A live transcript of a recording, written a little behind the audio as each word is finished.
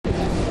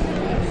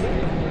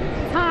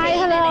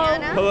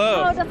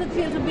Hello. How does it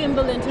feel to be in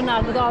Berlin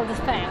tonight with all these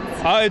fans?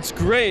 It's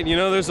great. You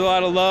know, there's a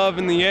lot of love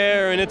in the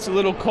air, and it's a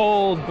little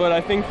cold, but I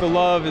think the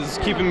love is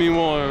keeping me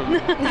warm.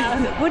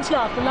 Which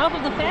love? The love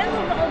of the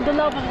fans or the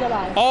love of your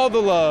life? All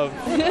the love.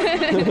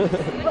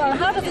 Well,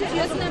 how does it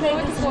feel to play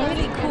with this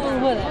really cool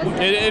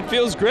villain? It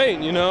feels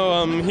great, you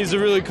know. He's a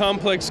really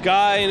complex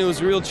guy, and it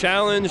was a real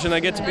challenge, and I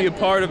get to be a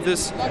part of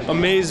this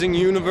amazing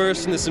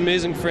universe and this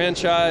amazing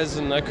franchise,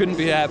 and I couldn't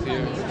be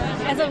happier.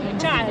 As a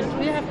child,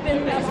 you have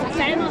been a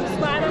fan of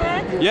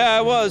Spiderman? Yeah,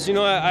 I was. You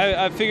know,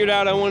 I figured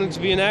out I wanted to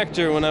be an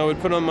actor when I would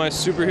put on my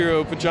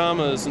superhero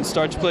pajamas and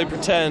start to play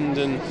pretend,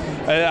 and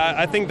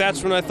I think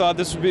that's when I thought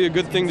this would be a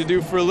good thing to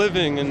do for a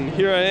living, and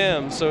here I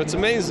am, so it's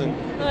amazing.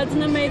 Oh, it's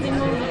an amazing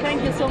movie.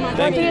 Thank you so much.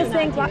 What do you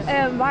think,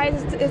 why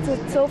is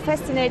it so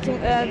fascinating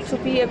to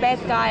be a bad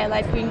guy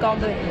like being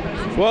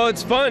Gondel? Well,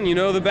 it's fun, you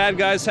know, the bad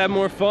guys have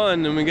more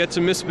fun, and we get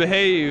to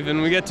misbehave,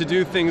 and we get to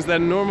do things that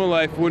in normal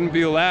life wouldn't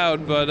be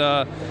allowed,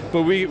 but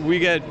we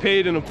get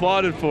paid and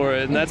applauded for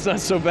it, and that's not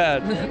so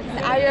bad.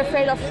 Are you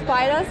afraid of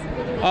spiders?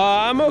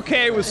 I'm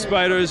okay with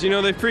spiders, you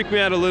know, they freak me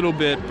out a little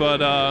bit,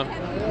 but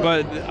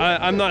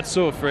I'm not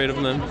so afraid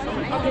of them.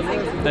 Okay,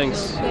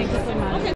 Thanks. Thank you so much.